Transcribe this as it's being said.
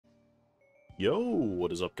Yo,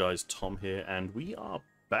 what is up guys, Tom here, and we are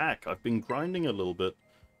back. I've been grinding a little bit.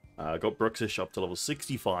 Got Bruxish up to level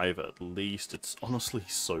 65 at least. It's honestly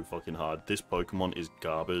so fucking hard. This Pokemon is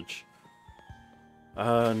garbage.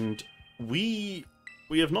 And we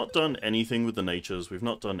have not done anything with the natures. We've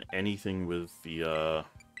not done anything with the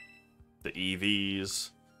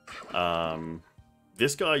EVs.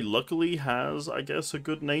 This guy luckily has, I guess, a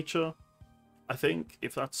good nature. I think,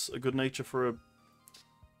 if that's a good nature for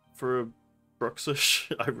a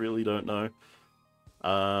Bruxish, I really don't know.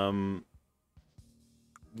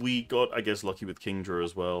 We got, I guess, lucky with Kingdra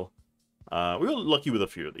as well. We got lucky with a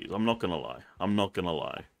few of these, I'm not gonna lie. I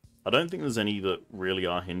don't think there's any that really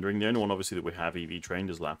are hindering. The only one, obviously, that we have EV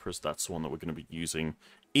trained is Lapras. That's the one that we're going to be using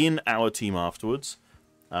in our team afterwards.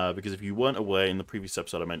 Because if you weren't aware, in the previous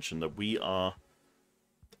episode I mentioned that we are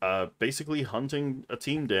basically hunting a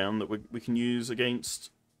team down that we can use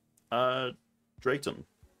against Drayden'.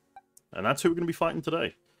 And that's who we're going to be fighting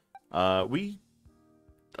today.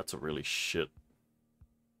 That's a really shit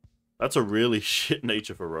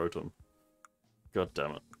nature for Rotom. God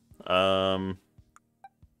damn it.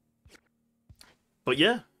 But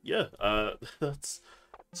yeah, that's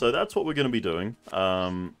what we're going to be doing.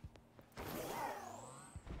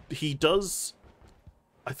 He does,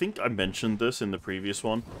 I think I mentioned this in the previous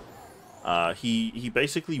one. He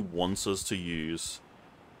basically wants us to use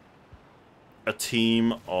a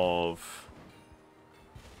team of...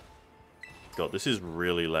 God, this is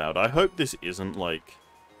really loud. I hope this isn't, like,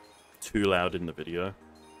 too loud in the video.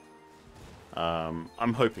 I'm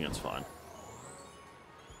hoping it's fine.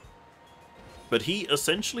 But he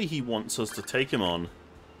wants us to take him on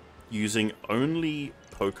using only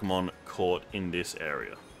Pokemon caught in this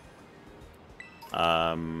area.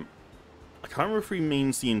 I can't remember if he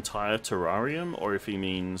means the entire terrarium or if he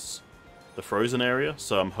means the frozen area,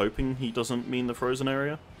 so I'm hoping he doesn't mean the frozen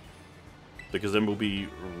area, because then we'll be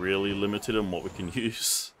really limited on what we can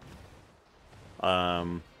use.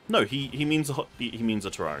 No, he means a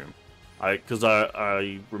terrarium. Because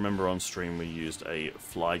I remember on stream we used a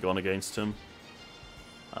Flygon against him.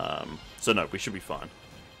 So no, we should be fine.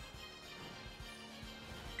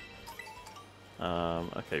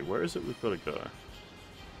 Okay, where is it we've got to go?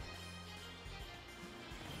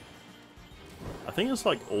 I think it's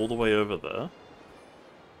like all the way over there.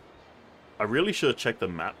 I really should have checked the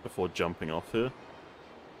map before jumping off here.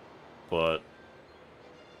 But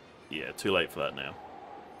yeah, too late for that now.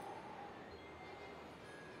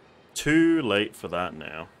 Too late for that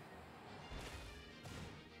now.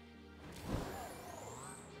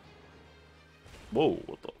 Whoa,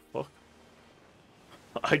 what the fuck?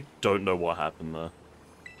 I don't know what happened there.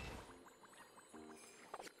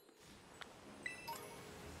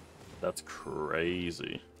 That's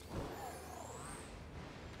crazy.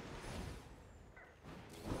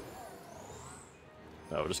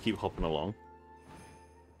 No, we'll just keep hopping along.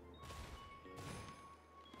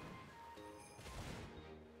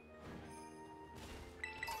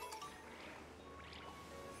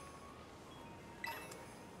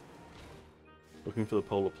 Looking for the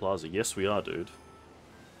Polar Plaza. Yes, we are, dude.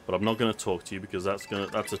 But I'm not going to talk to you because that's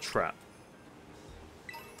a trap.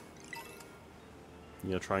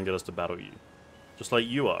 You're going to try and get us to battle you. Just like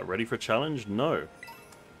you are. Ready for a challenge? No.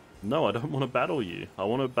 No, I don't want to battle you. I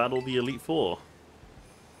want to battle the Elite Four.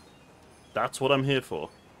 That's what I'm here for.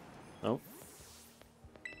 Oh.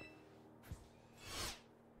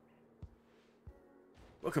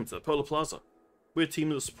 Welcome to the Polar Plaza. We're a team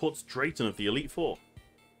that supports Drayden' of the Elite Four.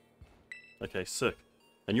 Okay, sick.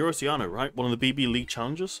 And you're Oceano, right? One of the BB Elite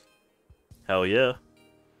Challengers? Hell yeah.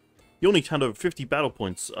 You'll need to hand over 50 battle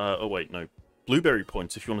points. Oh wait, no. Blueberry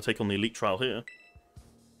points if you want to take on the Elite Trial here.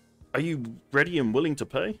 Are you ready and willing to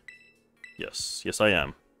pay? Yes. Yes, I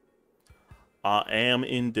am. I am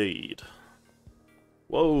indeed.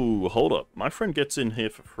 Whoa, hold up. My friend gets in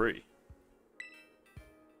here for free.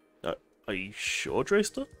 Are you sure,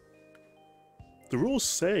 Drayden'? The rules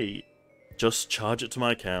say just charge it to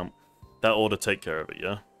my account. That ought to take care of it,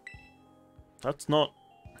 yeah? That's not...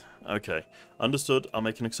 Okay. Understood. I'll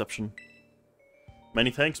make an exception.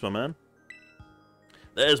 Many thanks, my man.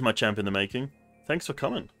 There's my champ in the making. Thanks for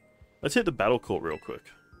coming. Let's hit the battle court real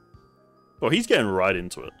quick. Oh, he's getting right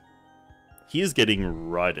into it. He is getting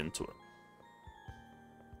right into it.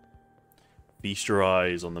 Feast your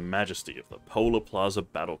eyes on the majesty of the Polar Plaza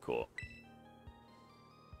battle court.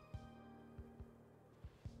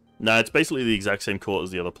 Nah, it's basically the exact same court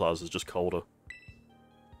as the other plazas, just colder.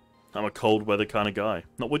 I'm a cold weather kind of guy.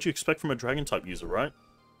 Not what you expect from a dragon type user, right?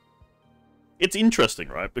 It's interesting,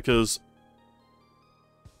 right? Because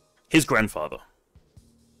his grandfather,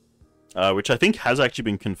 which I think has actually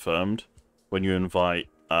been confirmed when you invite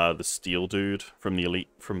the Steel dude from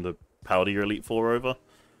the Powder Elite Four over.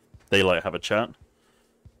 They like have a chat.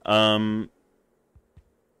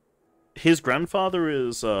 His grandfather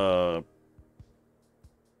is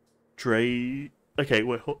Dray. Okay,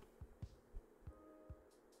 wait.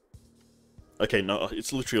 Okay, no,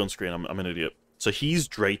 it's literally on screen. I'm an idiot. So he's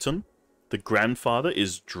Drayton. The grandfather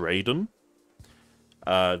is Drayden,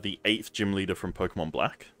 the 8th gym leader from Pokemon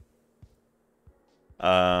Black.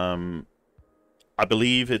 I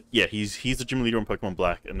believe it. Yeah, he's the gym leader on Pokemon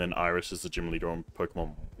Black, and then Iris is the gym leader on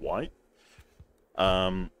Pokemon White.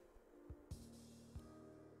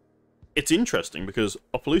 It's interesting because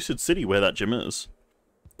Opelucid City, where that gym is,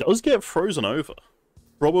 does get frozen over.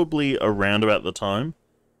 Probably around about the time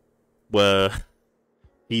where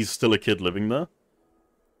he's still a kid living there.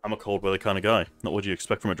 I'm a cold weather kind of guy. Not what you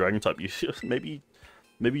expect from a dragon type. You maybe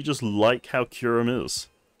you just like how Kyurem is.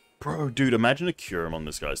 Bro, dude, imagine a Kyurem on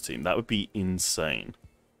this guy's team. That would be insane.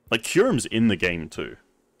 Like, Kyurem's in the game too.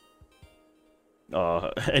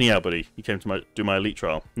 Anyhow, buddy, you came to do my elite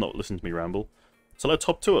trial, not listen to me ramble. So let's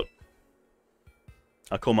hop to it.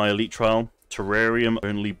 I call my elite trial Terrarium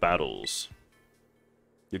Only Battles.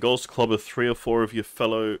 Your goal is to clobber 3 or 4 of your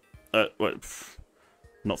fellow...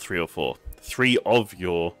 not 3 or 4. 3 of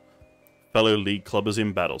your fellow league clubbers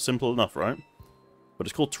in battle. Simple enough, right? But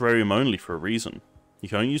it's called Terrarium Only for a reason. You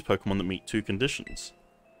can only use Pokemon that meet 2 conditions.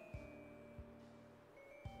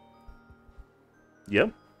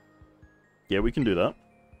 Yep. Yeah, we can do that.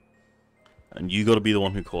 And you gotta be the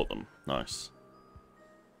one who caught them. Nice.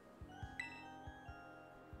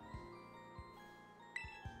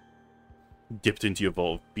 Dipped into your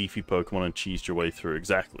vault of beefy Pokemon and cheesed your way through.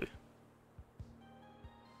 Exactly.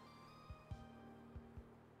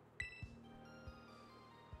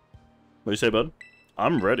 What do you say, bud?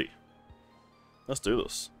 I'm ready. Let's do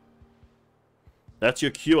this. That's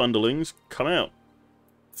your cue, underlings. Come out.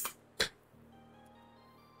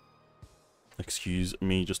 Excuse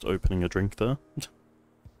me just opening a drink there.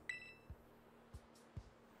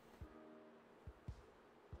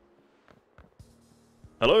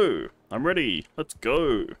 Hello, I'm ready. Let's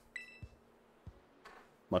go.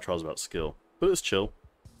 My trial's about skill, but it's chill.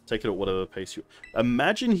 Take it at whatever pace you...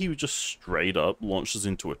 Imagine he just straight up launches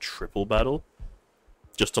into a triple battle.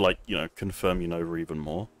 Just to, like, you know, confirm you know her even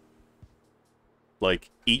more. Like,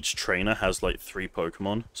 each trainer has, like, 3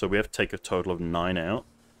 Pokemon. So we have to take a total of 9 out.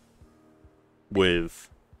 With...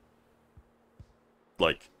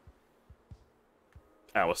 like...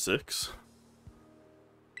 our 6.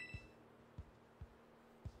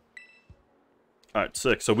 Alright,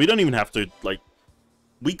 6. So we don't even have to, like...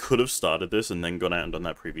 We could have started this and then gone out and done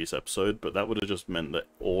that previous episode, but that would have just meant that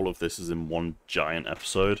all of this is in one giant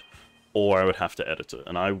episode, or I would have to edit it,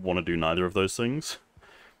 and I want to do neither of those things.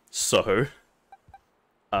 So,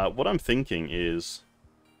 what I'm thinking is,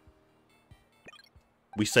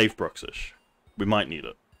 we save Bruxish. We might need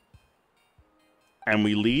it. And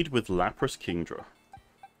we lead with Lapras Kingdra.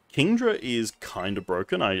 Kingdra is kind of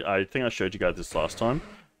broken. I think I showed you guys this last time.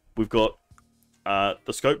 We've got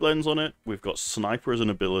the scope lens on it. We've got Sniper as an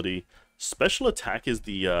ability. Special attack is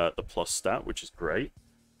the plus stat, which is great.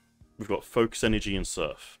 We've got Focus Energy and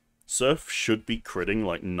Surf. Surf should be critting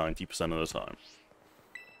like 90% of the time.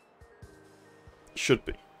 Should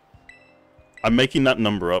be. I'm making that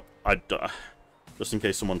number up. Just in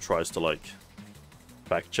case someone tries to like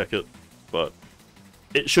fact check it, but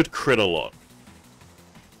it should crit a lot.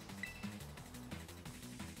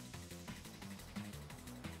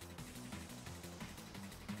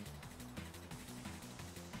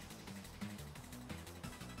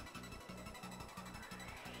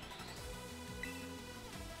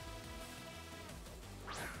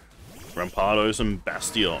 Rampardos and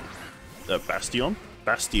Bastion. Bastion?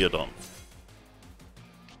 Bastiodon.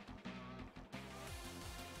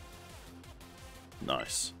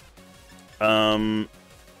 Nice.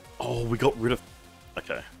 Oh, we got rid of...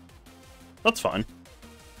 Okay. That's fine.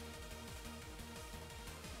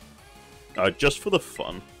 Just for the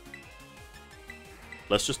fun.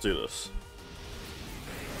 Let's just do this.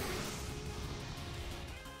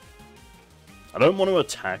 I don't want to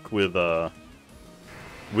attack with,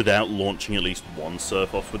 without launching at least one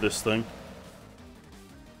Surf off with this thing.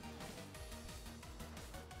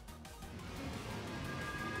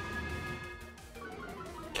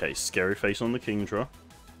 Okay, Scary Face on the Kingdra.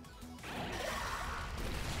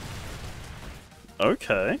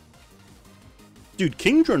 Okay. Dude,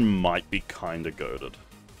 Kingdra might be kinda goated.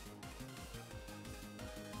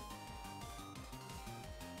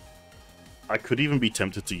 I could even be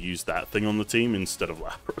tempted to use that thing on the team instead of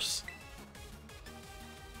Lapras.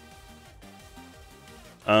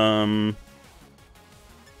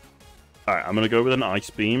 Alright, I'm going to go with an Ice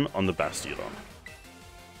Beam on the Bastiodon.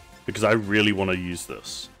 Because I really want to use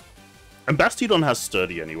this. And Bastiodon has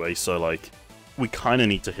Sturdy anyway, so, like, we kind of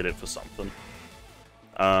need to hit it for something.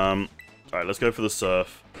 Alright, let's go for the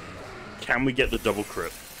Surf. Can we get the double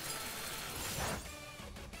crit?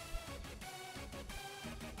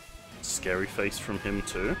 Scary face from him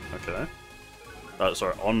too. Okay.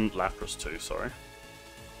 Sorry, on Lapras too, sorry.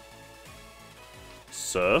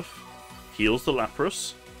 Surf. Heals the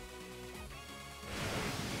Lapras.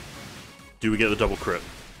 Do we get the double crit?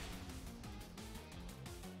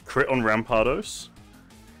 Crit on Rampardos.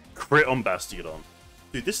 Crit on Bastiodon.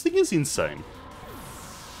 Dude, this thing is insane.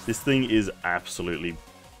 This thing is absolutely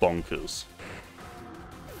bonkers.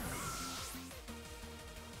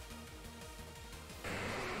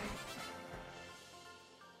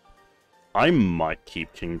 I might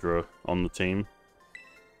keep Kingdra on the team.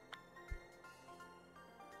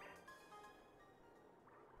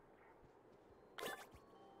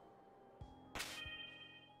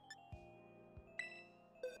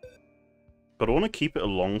 But I want to keep it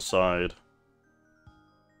alongside...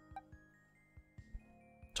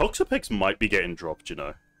 Toxapex might be getting dropped, you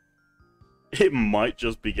know. It might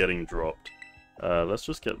just be getting dropped. Let's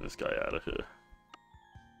just get this guy out of here.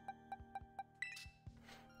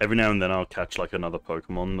 Every now and then I'll catch like another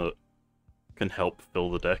Pokemon that can help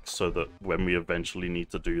fill the deck so that when we eventually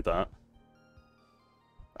need to do that,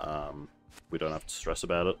 we don't have to stress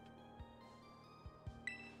about it.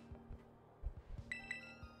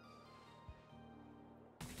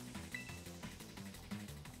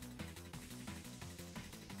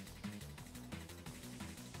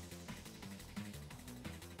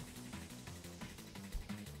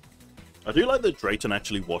 I do like that Drayton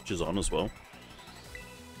actually watches on as well.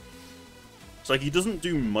 It's like he doesn't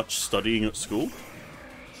do much studying at school,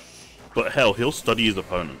 but hell, he'll study his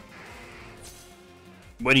opponent.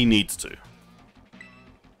 When he needs to.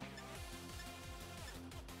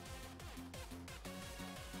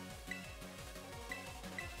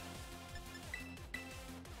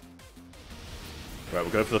 Right, we'll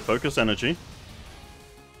go for the Focus Energy.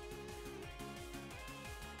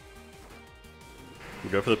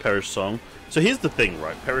 We'll go for the Perish Song. So here's the thing,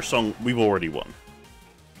 right? Perish Song, we've already won.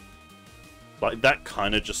 Like, that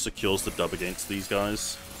kind of just secures the dub against these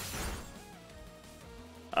guys.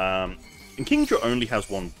 And Kingdra only has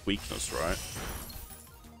one weakness, right?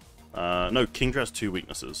 No, Kingdra has two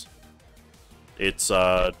weaknesses. It's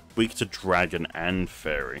weak to Dragon and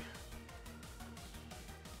Fairy.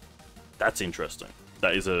 That's interesting.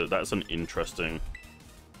 That's an interesting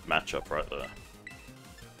matchup right there.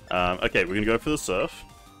 Okay, we're gonna go for the Surf.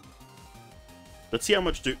 Let's see how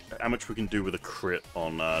much we can do with a crit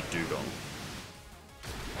on Dugong.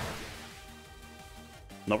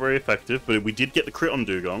 Not very effective, but we did get the crit on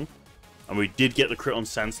Dugong, and we did get the crit on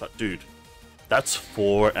Senseless. Dude, that's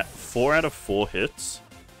four out of 4 hits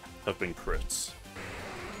have been crits.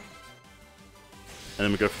 And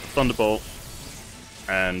then we go for the Thunderbolt,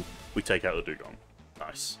 and we take out the Dugong.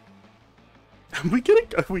 Nice. And we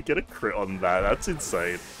get a crit on that. That's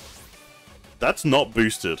insane. That's not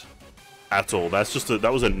boosted at all. That's just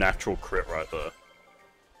that was a natural crit right there.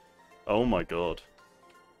 Oh my god.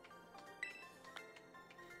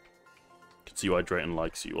 Can see why Drayden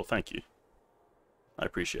likes you. Well, thank you. I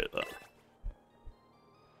appreciate that.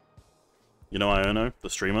 You know Iono, the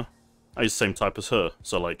streamer? I use the same type as her,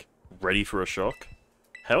 so like, ready for a shock?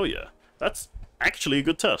 Hell yeah. That's actually a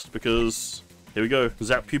good test, because... Here we go.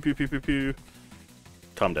 Zap, pew pew pew pew pew.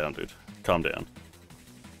 Calm down, dude. Calm down.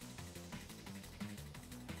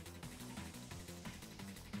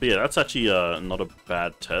 But yeah, that's actually not a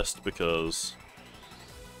bad test, because...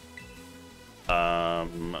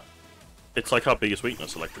 it's like our biggest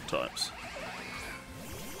weakness, electric types.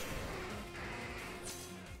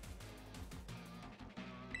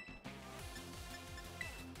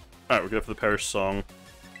 Alright, we'll go for the Perish Song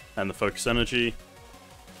and the Focus Energy.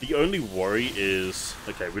 The only worry is...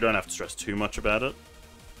 Okay, we don't have to stress too much about it.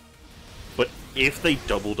 But if they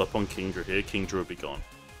doubled up on Kingdra here, Kingdra would be gone.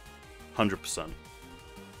 100%.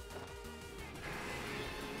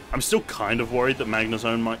 I'm still kind of worried that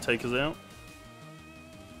Magnezone might take us out.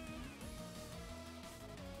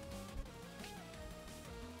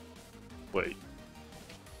 Wait.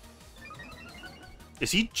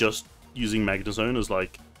 Is he just using Magnezone as,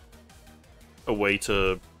 like, a way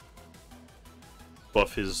to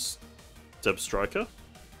buff his Zeb Striker?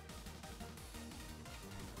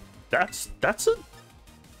 That's a...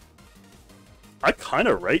 I kind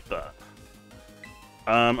of rate that.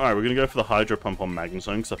 Alright, we're going to go for the Hydro Pump on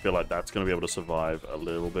Magnezone, because I feel like that's going to be able to survive a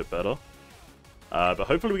little bit better. But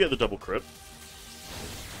hopefully we get the double crit.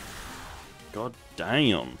 God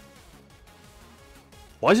damn.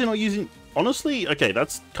 Why is he not using... Honestly, okay,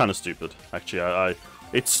 that's kind of stupid. Actually,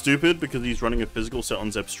 it's stupid because he's running a physical set on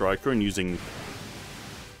Zeb Striker and using...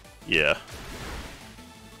 Yeah.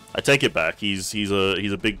 I take it back. He's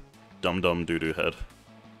a big dum-dum doo-doo head.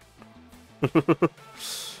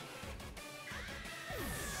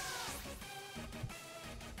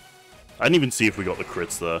 I didn't even see if we got the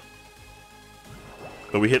crits there.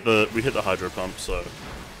 But we hit the Hydro Pump, so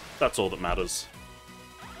that's all that matters.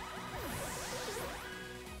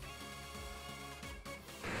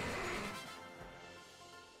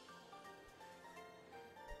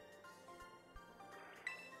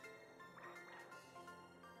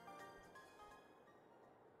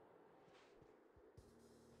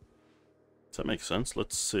 Does that make sense?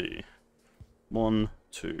 Let's see. 1,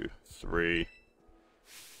 2, 3.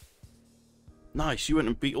 Nice, you went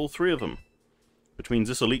and beat all 3 of them. Which means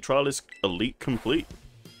this elite trial is elite complete.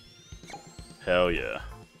 Hell yeah.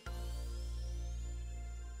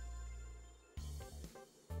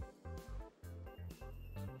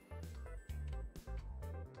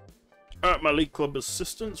 Alright, my Elite Club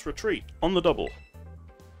assistants retreat on the double.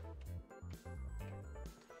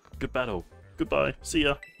 Good battle. Goodbye. See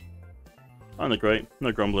ya. Kinda great.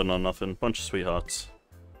 No grumbling on nothing. Bunch of sweethearts.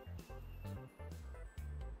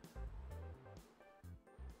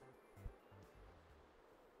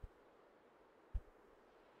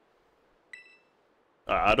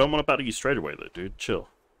 I don't want to battle you straight away though, dude. Chill.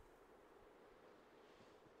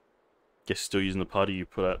 Guess you're still using the party you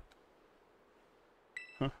put out.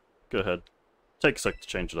 Huh? Go ahead. Take a sec to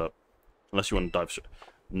change it up. Unless you want to dive straight.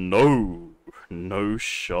 No! No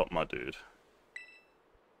shot, my dude.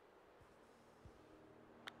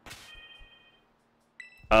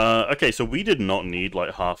 Okay, so we did not need,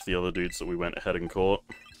 like, half the other dudes that we went ahead and caught.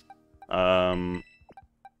 But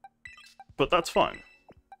that's fine.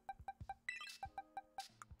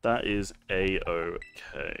 That is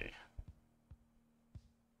A-okay.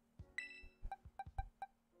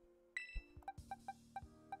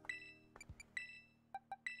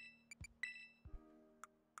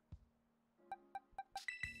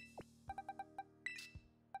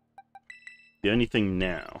 The only thing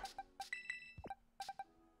now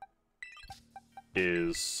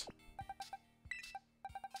is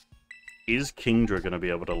Kingdra gonna be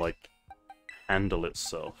able to, like, handle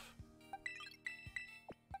itself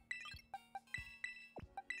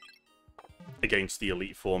against the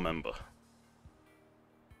Elite Four member?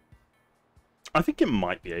 I think it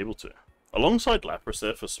might be able to. Alongside Lapras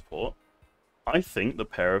there for support, I think the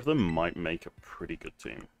pair of them might make a pretty good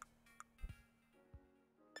team.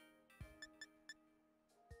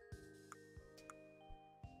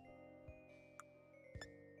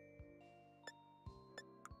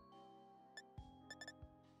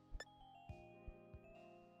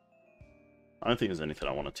 I don't think there's anything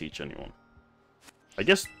I want to teach anyone. I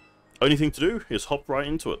guess only thing to do is hop right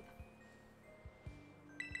into it.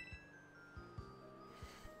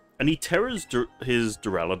 And he terrors his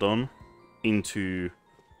Duraludon into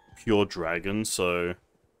pure dragon, so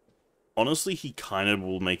honestly he kind of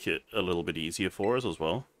will make it a little bit easier for us as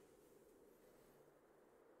well.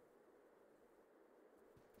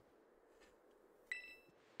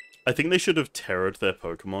 I think they should have terrored their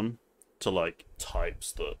Pokemon to, like,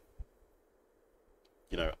 types that,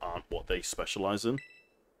 you know, aren't what they specialize in.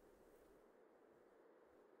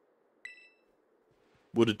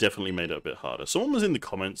 Would have definitely made it a bit harder. Someone was in the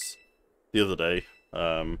comments the other day.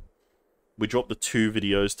 We dropped the 2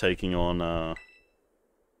 videos taking on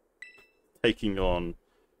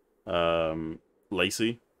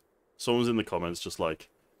Lacey. Someone was in the comments just like,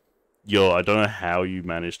 yo, I don't know how you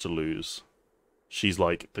managed to lose. She's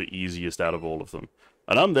like the easiest out of all of them.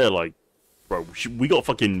 And I'm there like, bro, we got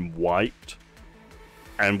fucking wiped.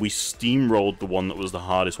 And we steamrolled the one that was the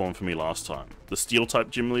hardest one for me last time. The Steel type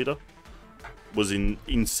gym leader was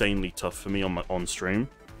insanely tough for me on stream.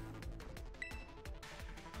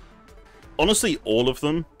 Honestly, all of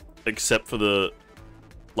them, except for the,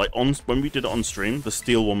 like, when we did it on stream, the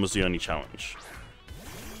Steel one was the only challenge.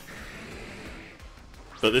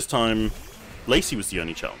 But this time, Lacey was the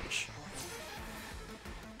only challenge.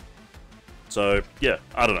 So, yeah,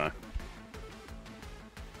 I don't know.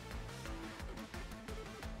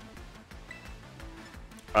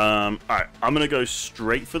 Alright, I'm gonna go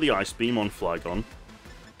straight for the Ice Beam on Flygon.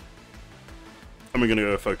 And we're gonna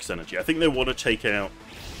go Focus Energy. I think they want to take out...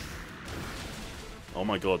 Oh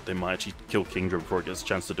my god, they might actually kill Kingdra before it gets a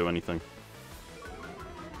chance to do anything.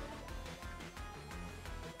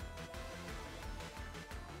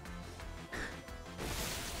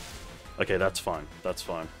 Okay, that's fine. That's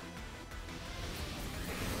fine.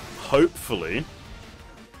 Hopefully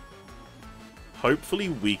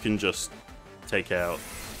we can just take out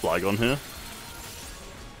Flygon here.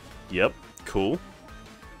 Yep, cool.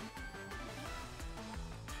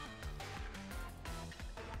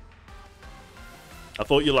 I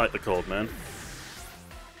thought you liked the cold, man.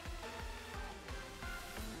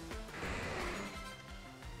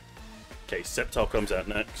 Okay, Sceptile comes out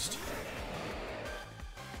next.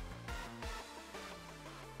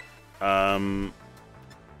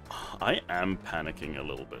 I am panicking a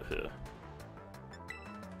little bit here.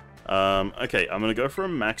 Okay, I'm gonna go for a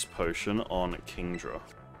max potion on Kingdra.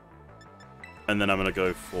 And then I'm gonna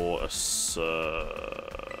go for a Surf.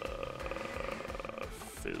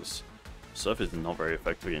 Surf is not very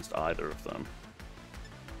effective against either of them.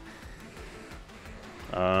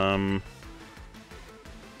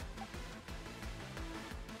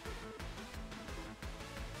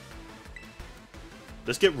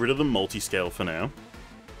 Let's get rid of the multi-scale for now.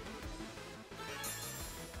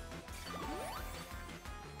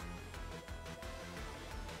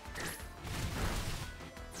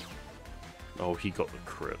 Oh, he got the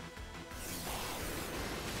crit.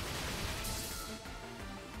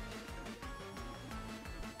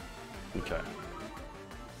 Okay.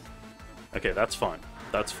 Okay, that's fine.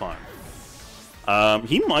 That's fine.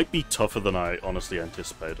 He might be tougher than I honestly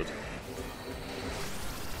anticipated.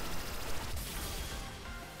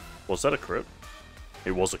 Was that a crit?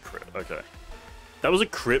 It was a crit, okay. That was a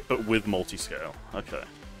crit, but with multi-scale. Okay.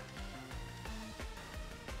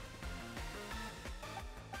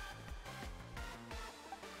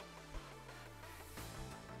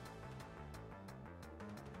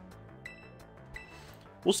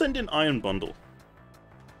 We'll send in Iron Bundle.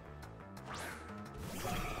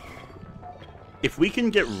 If we can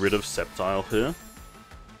get rid of Sceptile here...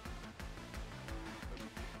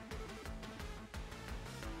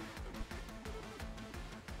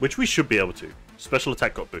 which we should be able to. Special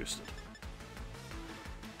attack got boosted.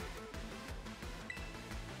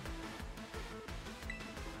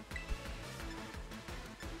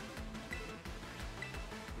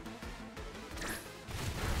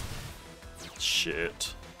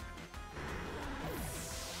 Shit.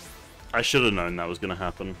 I should have known that was going to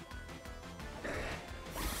happen.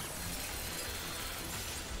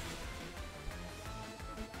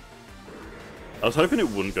 I was hoping it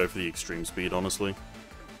wouldn't go for the extreme speed, honestly.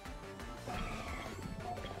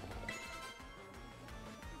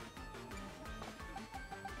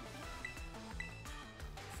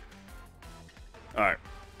 Alright.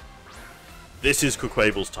 This is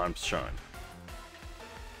Quaquable's time to shine.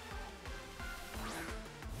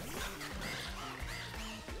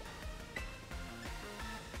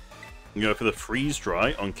 You go for the Freeze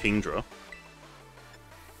Dry on Kingdra.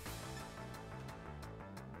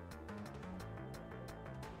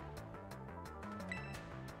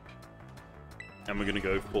 And we're going to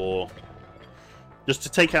go for... just to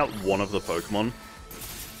take out one of the Pokemon.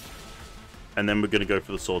 And then we're going to go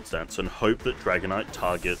for the Swords Dance and hope that Dragonite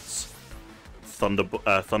targets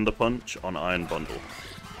Thunder Punch on Iron Bundle.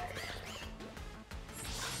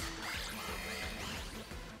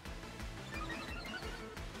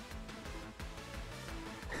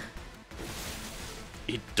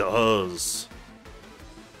 It does.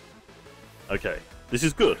 Okay, this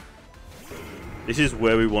is good. This is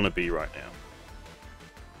where we want to be right now.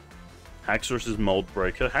 Haxorus is Mold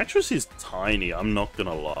Breaker. Haxorus is tiny, I'm not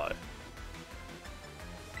gonna lie.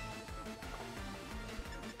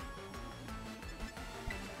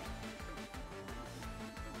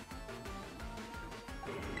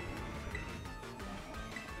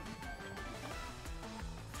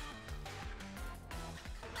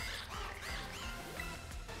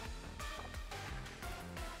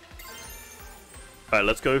 Alright,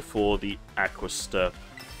 let's go for the Aqua Step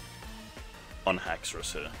on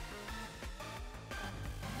Haxorus here.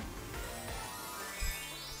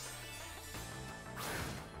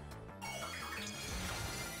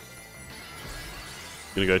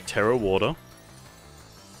 Gonna go Terra Water.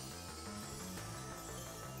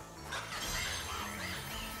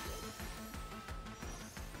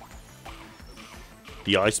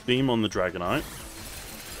 The Ice Beam on the Dragonite.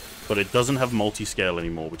 But it doesn't have multi-scale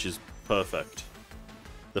anymore, which is perfect.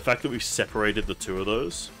 The fact that we've separated the two of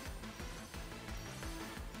those.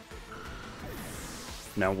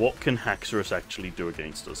 Now, what can Haxorus actually do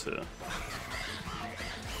against us here?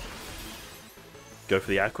 Go for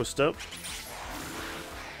the Aqua Step.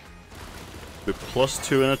 We're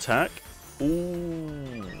 +2 in attack.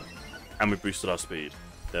 Ooh. And we boosted our speed.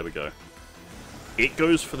 There we go. It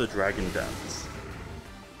goes for the Dragon Dance.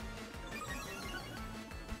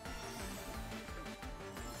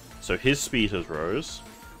 So his speed has rose.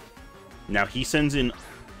 Now he sends in...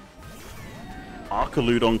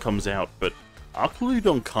 Archaludon comes out, but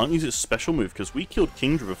Archaludon can't use its special move because we killed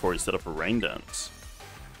Kingdra before it set up a Rain Dance.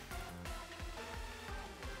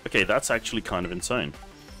 Okay, that's actually kind of insane.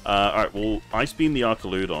 Alright, we'll Ice Beam the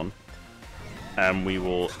Archaludon, and we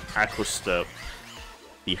will Aqua Step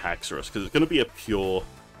the Haxorus, because it's going to be a pure...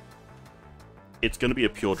 It's going to be a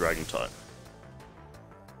pure Dragon type.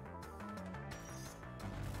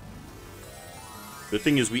 The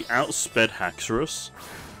thing is, we outsped Haxorus,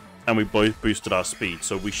 and we both boosted our speed,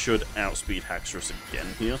 so we should outspeed Haxorus again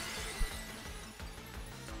here.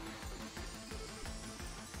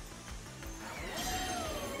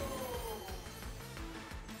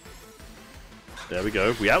 There we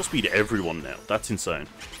go. We outspeed everyone now. That's insane.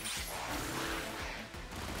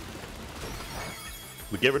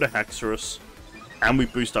 We get rid of Haxorus, and we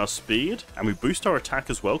boost our speed, and we boost our attack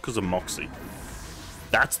as well because of Moxie.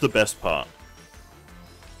 That's the best part.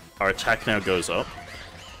 Our attack now goes up.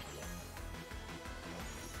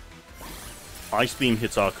 Ice Beam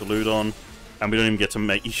hits Archaludon, and we don't even get to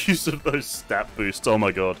make use of those stat boosts. Oh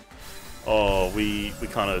my god. Oh, we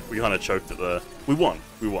kind of choked it there. We won.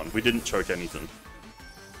 We won. We didn't choke anything.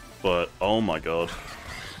 But oh my god.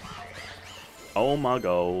 Oh my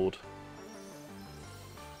god.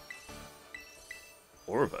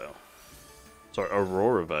 Aurora Veil. Sorry,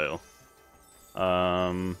 Aurora Veil.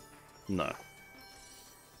 No.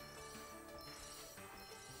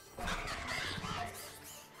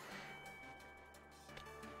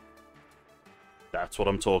 That's what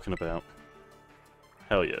I'm talking about.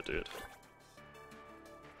 Hell yeah, dude.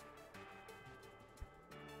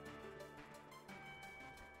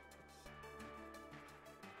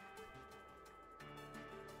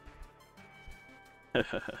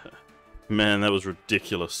 Man, that was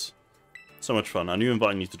ridiculous. So much fun. I knew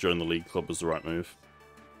inviting you to join the League Club was the right move.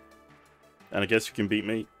 And I guess you can beat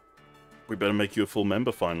me. We better make you a full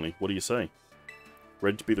member finally. What do you say?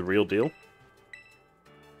 Ready to be the real deal?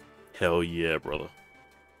 Hell yeah, brother.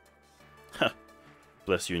 Ha!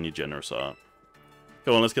 Bless you and your generous heart.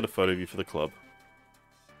 Go on, let's get a photo of you for the club.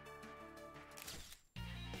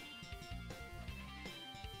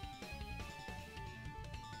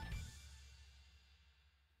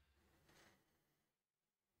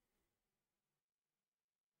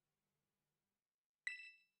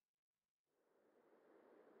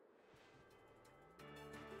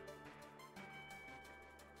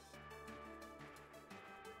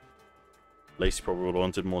 Lacey probably would have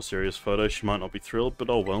wanted a more serious photo. She might not be thrilled,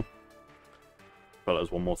 but oh well. Well,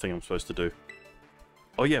 there's one more thing I'm supposed to do.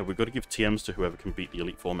 Oh yeah, we've got to give TMs to whoever can beat the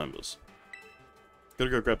Elite Four members.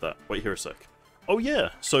 Gotta go grab that. Wait here a sec. Oh yeah,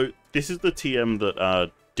 so this is the TM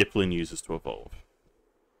that Diplin uses to evolve.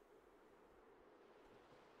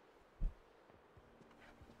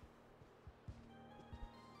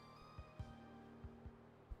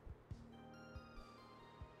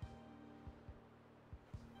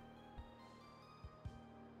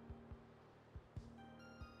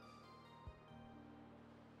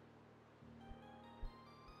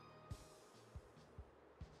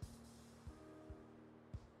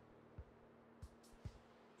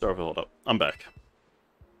 Sorry for hold up. I'm back.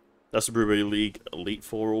 That's the Blueberry League Elite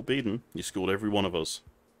Four all beaten. You schooled every one of us.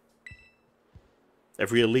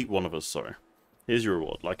 Every elite one of us, sorry. Here's your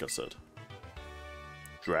reward, like I said.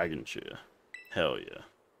 Dragon Cheer. Hell yeah.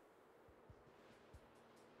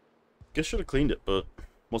 Guess should have cleaned it, but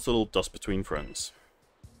what's a little dust between friends?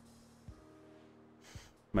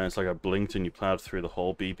 Man, it's like I blinked and you plowed through the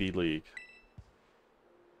whole BB League.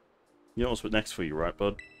 You know what's next for you, right,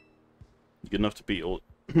 bud? You're good enough to beat all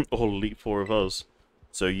Elite Four of us,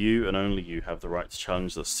 so you and only you have the right to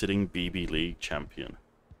challenge the sitting BB League champion,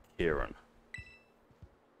 Kieran.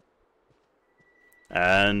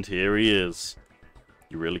 And here he is.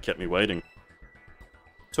 You really kept me waiting.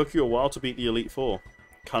 Took you a while to beat the Elite Four.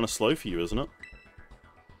 Kinda slow for you, isn't it?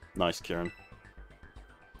 Nice, Kieran.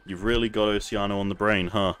 You've really got Oceano on the brain,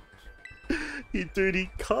 huh? Dude, he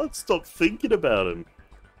can't stop thinking about him.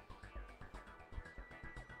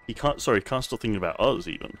 He can't stop thinking about us,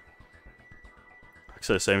 even. I could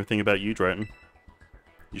say the same thing about you, Drayden.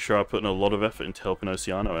 You sure are putting a lot of effort into helping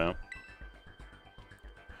Oceano out.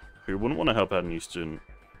 Who wouldn't want to help out a new student?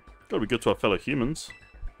 Gotta be good to our fellow humans.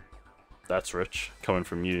 That's rich, coming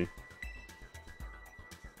from you.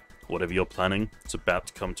 Whatever you're planning, it's about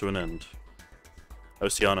to come to an end.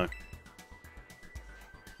 Oceano.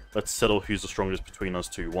 Let's settle who's the strongest between us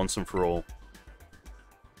two, once and for all.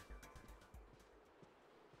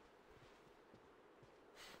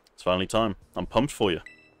 It's finally time. I'm pumped for you.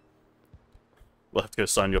 We'll have to go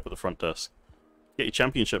sign you up at the front desk. Get your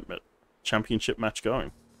championship match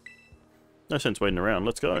going. No sense waiting around.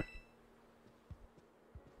 Let's go.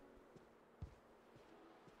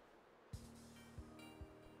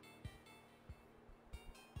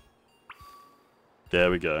 There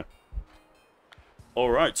we go.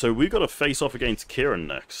 Alright, so we've got to face off against Kieran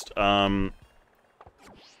next. And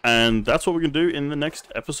that's what we're going to do in the next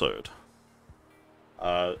episode.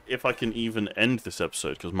 If I can even end this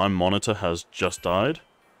episode, because my monitor has just died.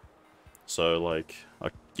 So, like,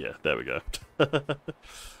 yeah, there we go.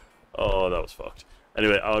 Oh, that was fucked.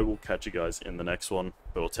 Anyway, I will catch you guys in the next one.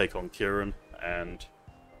 We'll take on Kieran, and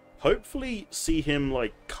hopefully see him,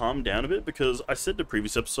 like, calm down a bit, because I said in the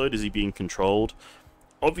previous episode, is he being controlled?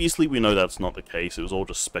 Obviously, we know that's not the case. It was all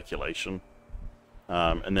just speculation.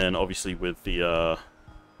 And then, obviously, with the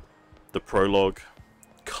prologue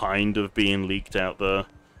kind of being leaked out there,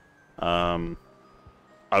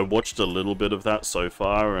 I watched a little bit of that so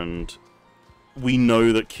far, and we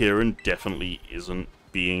know that Kieran definitely isn't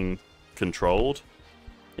being controlled,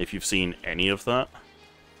 if you've seen any of that.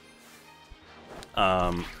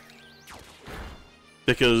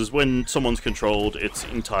 Because when someone's controlled, it's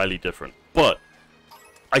entirely different. But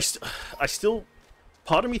I still,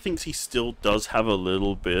 part of me thinks he still does have a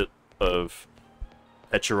little bit of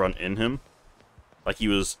Pecharunt in him. Like, he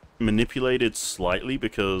was manipulated slightly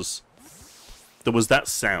because there was that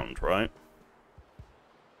sound, right?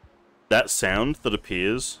 That sound that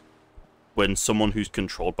appears when someone who's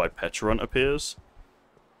controlled by Pecharunt appears.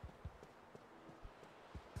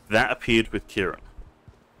 That appeared with Kieran.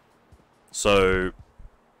 So,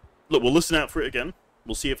 look, we'll listen out for it again.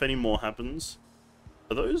 We'll see if any more happens.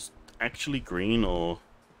 Are those actually green, or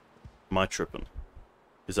am I tripping?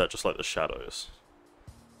 Is that just like the shadows?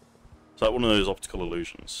 Is that one of those optical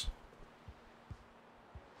illusions?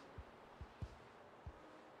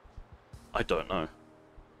 I don't know.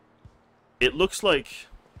 It looks like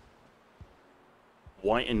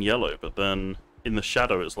white and yellow, but then in the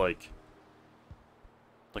shadow it's like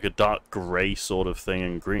a dark grey sort of thing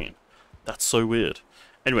and green. That's so weird.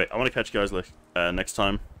 Anyway, I want to catch you guys next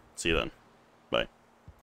time. See you then.